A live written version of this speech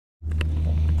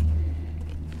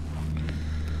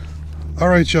All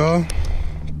right, y'all.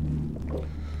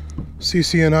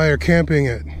 CC and I are camping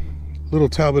at Little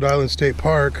Talbot Island State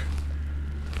Park,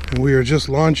 and we are just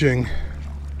launching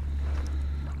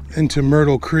into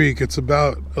Myrtle Creek. It's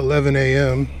about 11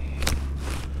 a.m.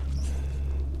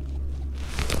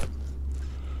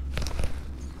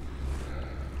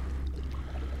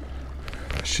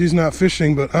 She's not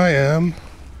fishing, but I am.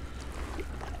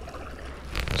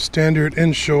 Standard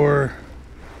inshore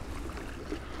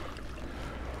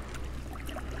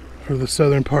for the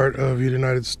southern part of the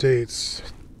United States.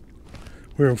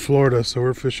 We're in Florida, so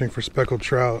we're fishing for speckled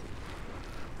trout,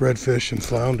 redfish, and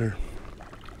flounder.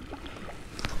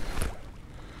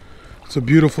 It's a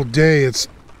beautiful day. It's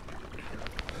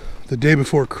the day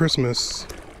before Christmas.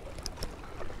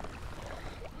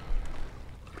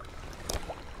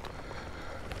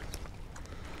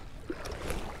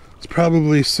 It's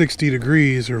probably 60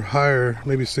 degrees or higher,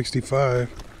 maybe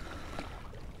 65.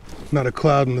 Not a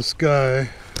cloud in the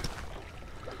sky.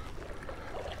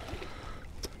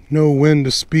 No wind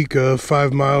to speak of,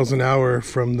 5 miles an hour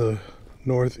from the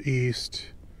northeast.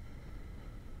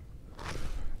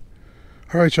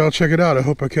 All right, y'all, check it out. I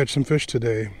hope I catch some fish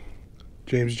today.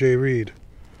 James J. Reed.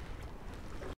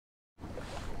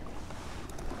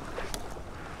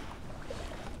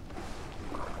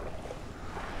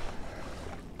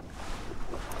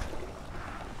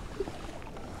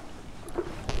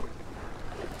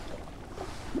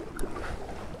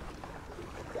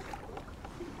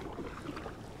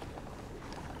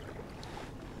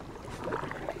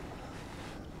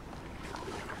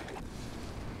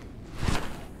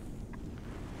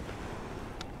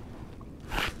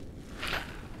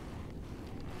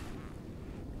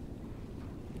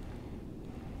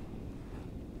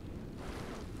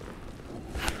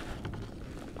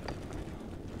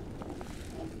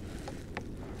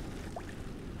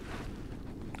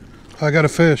 I got a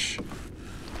fish.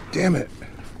 Damn it.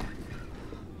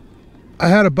 I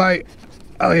had a bite.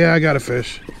 Oh yeah, I got a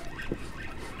fish.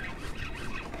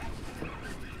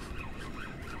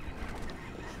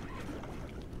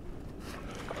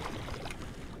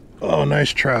 Oh, nice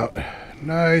trout.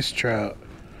 Nice trout.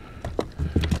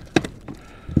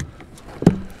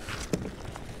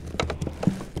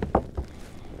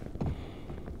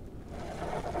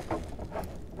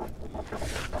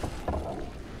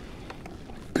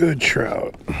 Good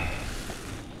trout.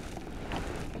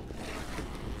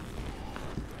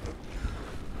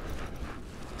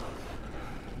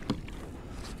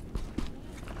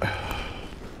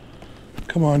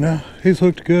 Come on now, he's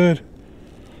hooked good.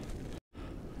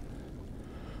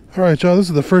 All right, y'all, this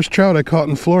is the first trout I caught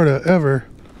in Florida ever.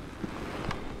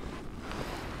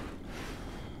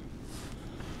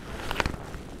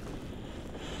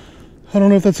 I don't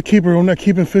know if that's a keeper. I'm not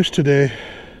keeping fish today.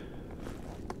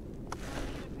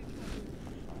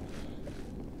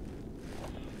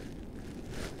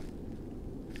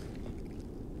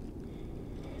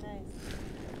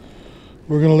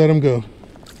 We're gonna let him go.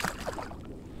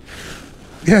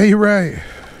 Yeah, you're right.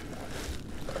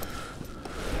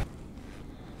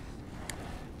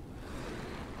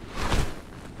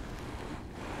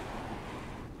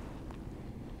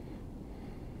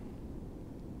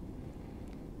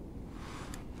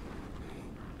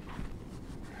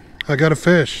 I got a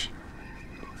fish.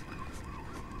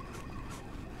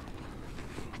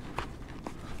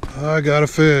 I got a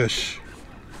fish.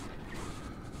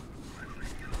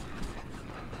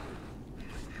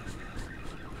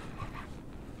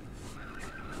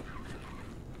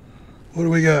 What do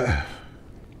we got?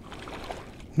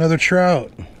 Another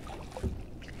trout.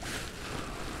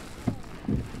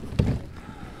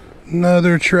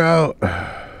 Another trout.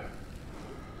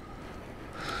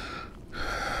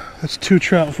 That's 2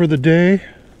 trout for the day.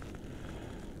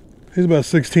 He's about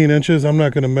 16 inches. I'm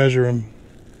not going to measure him.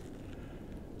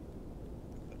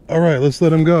 All right, let's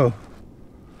let him go.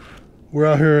 We're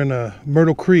out here in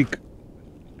Myrtle Creek,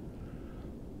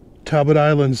 Talbot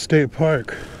Island State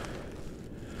Park.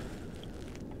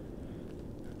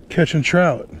 Catching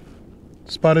trout,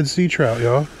 spotted sea trout,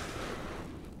 y'all.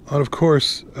 And of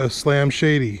course, a slam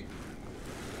shady.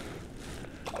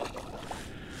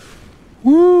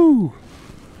 Woo!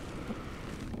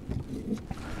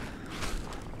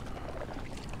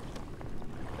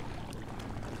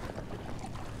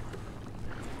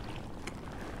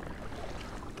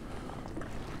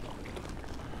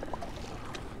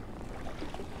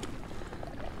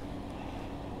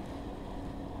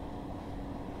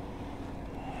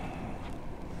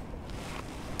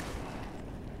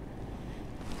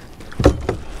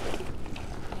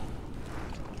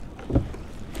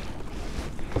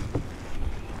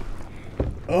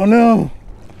 Oh no!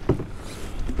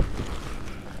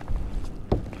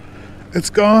 It's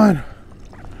gone.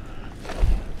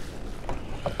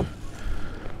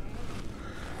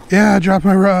 Yeah, I dropped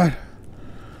my rod.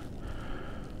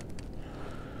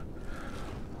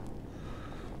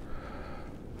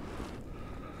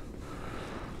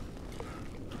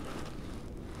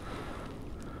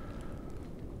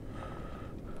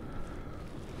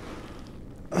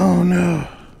 Oh no.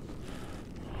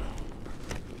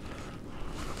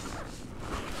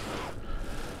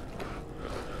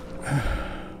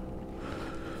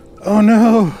 Oh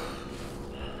no.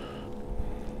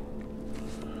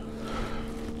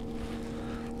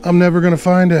 I'm never gonna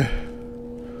find it.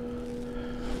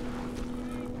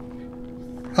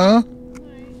 Huh?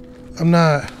 I'm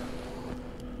not.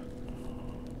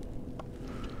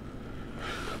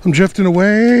 I'm drifting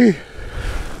away.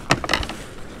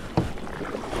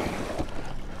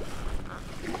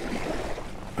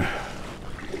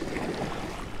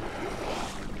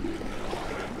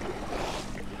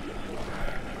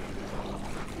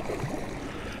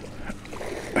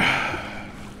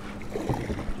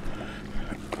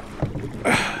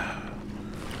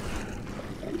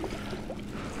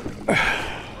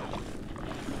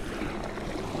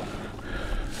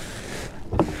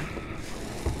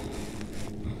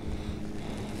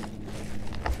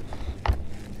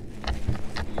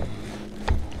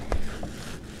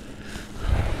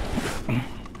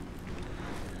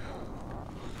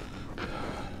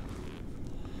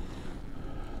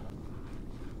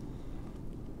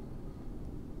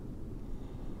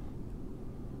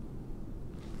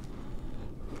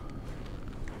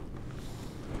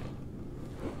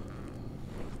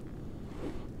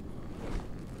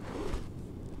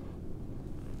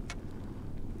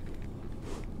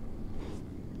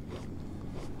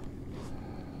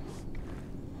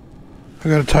 I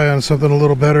gotta tie on something a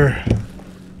little better.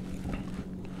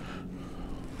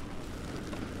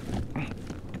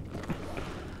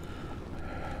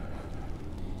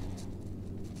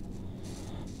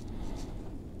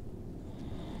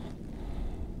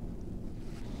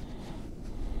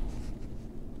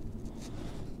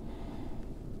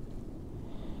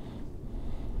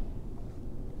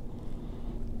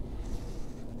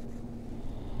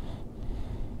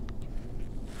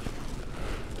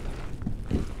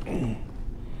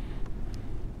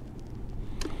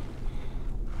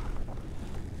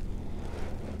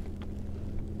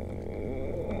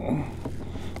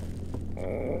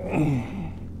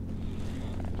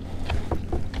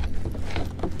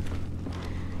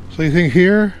 So you think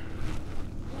here? Yeah, I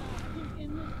think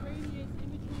in this radius, in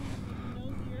between the nose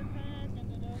of your kayak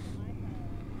and the nose of my kayak.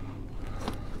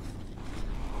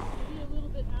 Maybe a little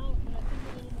bit out, but I think a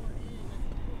little more in. I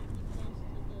think we're pretty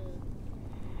close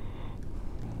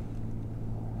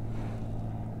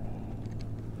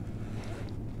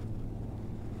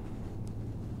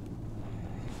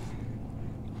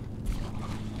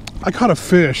to the... I caught a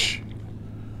fish.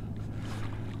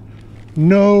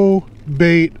 No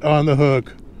bait on the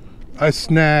hook. I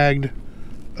snagged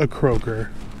a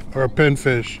croaker or a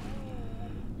pinfish.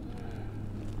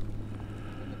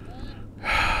 I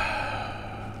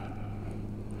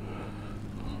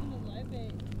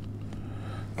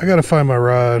gotta find my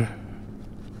rod.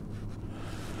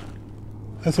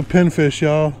 That's a pinfish,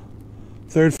 y'all.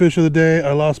 Third fish of the day.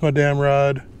 I lost my damn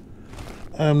rod.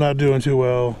 I'm not doing too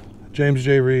well. James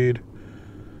J. Reed.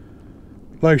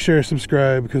 Like, share,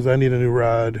 subscribe, because I need a new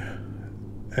rod.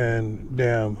 And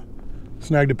damn.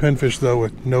 Snagged a pinfish though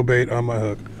with no bait on my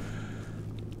hook.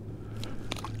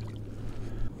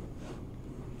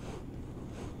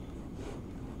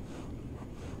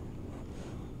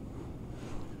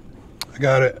 I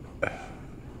got it.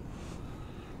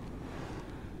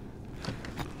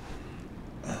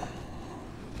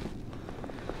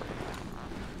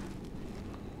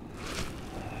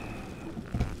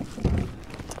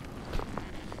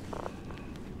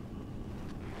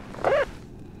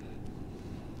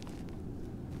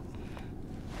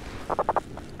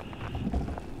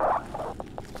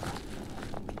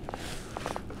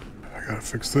 I gotta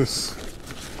fix this.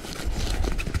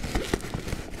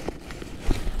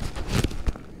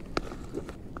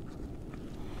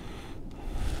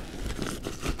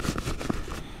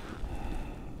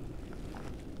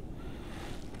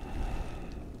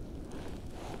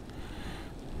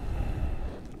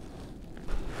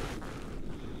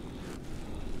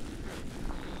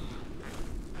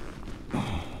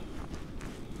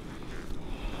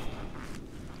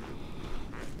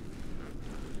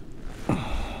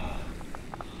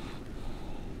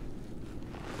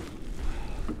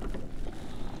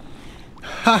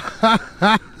 Ha ha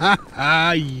ha ha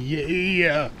ha,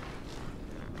 yeah.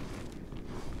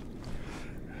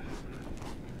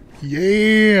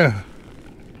 Yeah.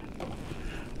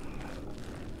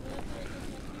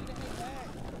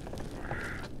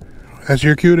 That's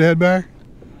your cue to head back?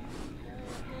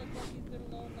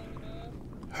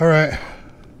 All right.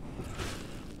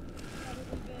 Probably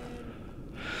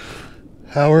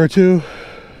been, Hour or two.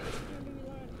 when do we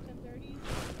launch?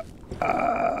 10:30?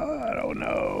 I don't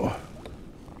know.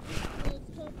 Well, it's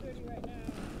 12:30 right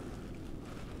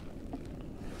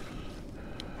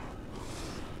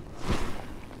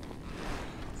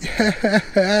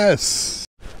now. Yes.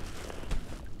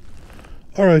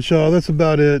 All right, y'all. That's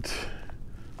about it.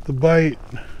 The bite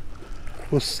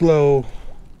was slow.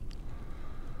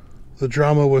 The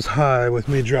drama was high with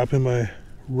me dropping my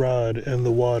rod in the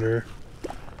water.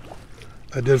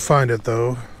 I did find it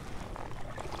though.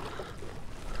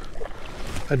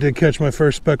 I did catch my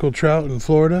first speckled trout in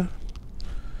Florida.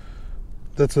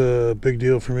 That's a big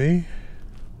deal for me.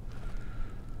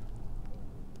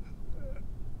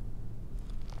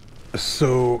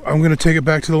 So I'm gonna take it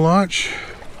back to the launch.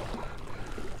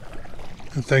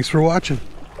 And thanks for watching.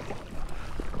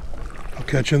 I'll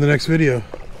catch you in the next video.